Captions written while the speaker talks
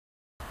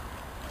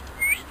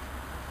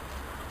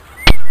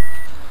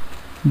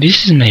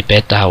This is my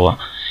pet owl.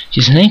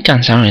 His name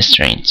can sound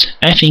strange.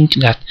 I think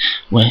that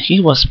when he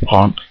was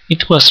born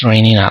it was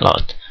raining a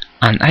lot,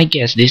 and I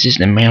guess this is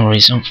the main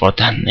reason for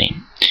that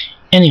name.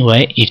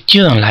 Anyway, if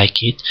you don't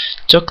like it,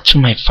 talk to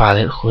my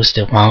father, who is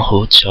the one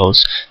who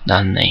chose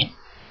that name.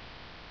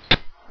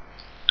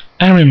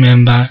 I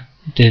remember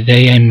the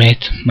day I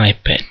met my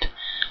pet.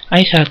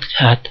 I had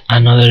had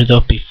another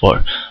dog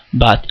before,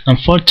 but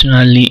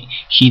unfortunately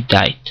he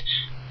died.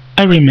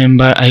 I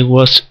remember I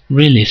was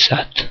really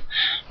sad.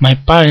 My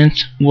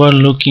parents were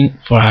looking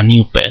for a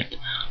new pet,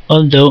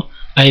 although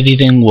I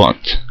didn't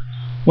want.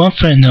 One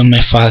friend of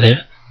my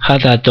father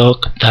had a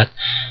dog that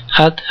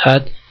had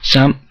had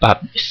some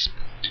puppies.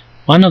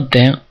 One of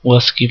them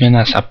was given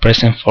as a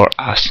present for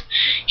us.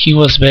 He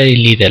was very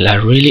little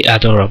and really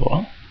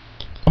adorable.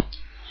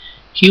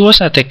 He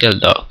was a tackle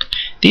dog.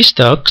 These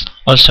dogs,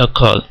 also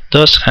called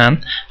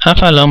dachshund,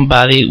 have a long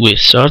body with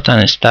short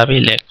and stubby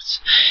legs.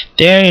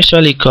 They are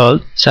usually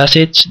called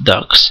sausage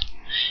dogs.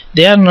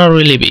 They are not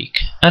really big.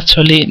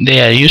 Actually,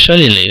 they are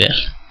usually little.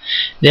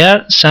 There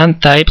are some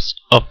types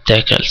of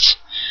tackles,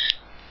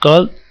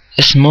 called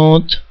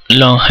smooth,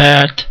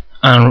 long-haired,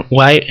 and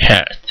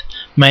white-haired.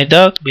 My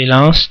dog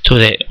belongs to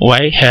the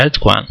white-haired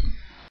one.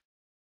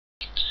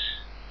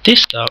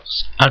 These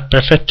dogs are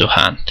perfect to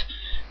hunt.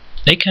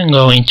 They can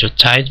go into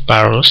tight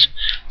burrows,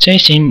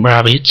 chasing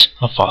rabbits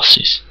or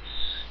foxes,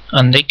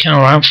 and they can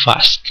run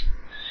fast.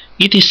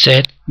 It is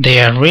said they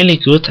are really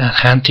good at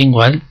hunting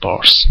wild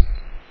boars.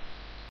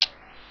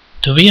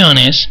 To be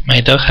honest, my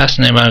dog has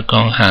never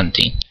gone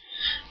hunting.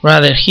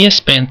 Rather, he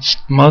spends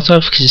most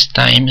of his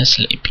time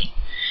sleeping.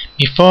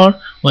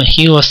 Before, when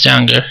he was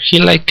younger, he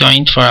liked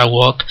going for a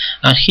walk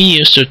and he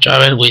used to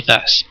travel with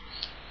us.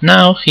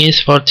 Now he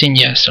is 14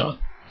 years old.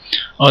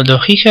 Although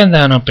he had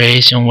an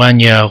operation 1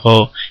 year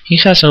ago, he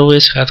has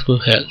always had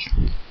good health.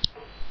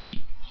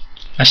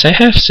 As I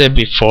have said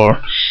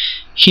before,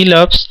 he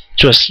loves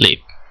to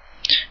sleep,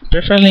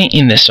 preferably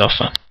in the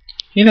sofa.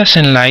 He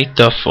doesn't like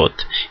dog food,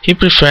 he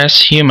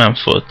prefers human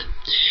food.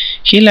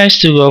 He likes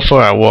to go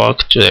for a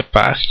walk to the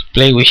park,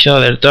 play with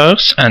other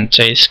dogs and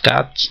chase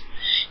cats.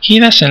 He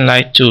doesn't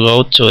like to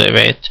go to the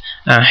bed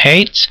and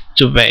hates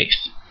to bathe.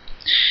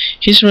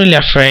 He's really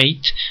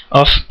afraid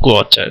of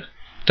water.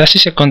 That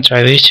is a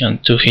contradiction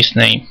to his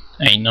name,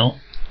 I know.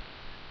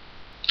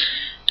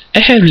 I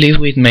have lived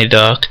with my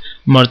dog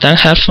more than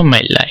half of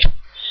my life.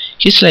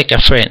 He's like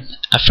a friend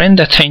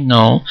that I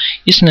know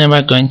is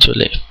never going to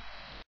leave.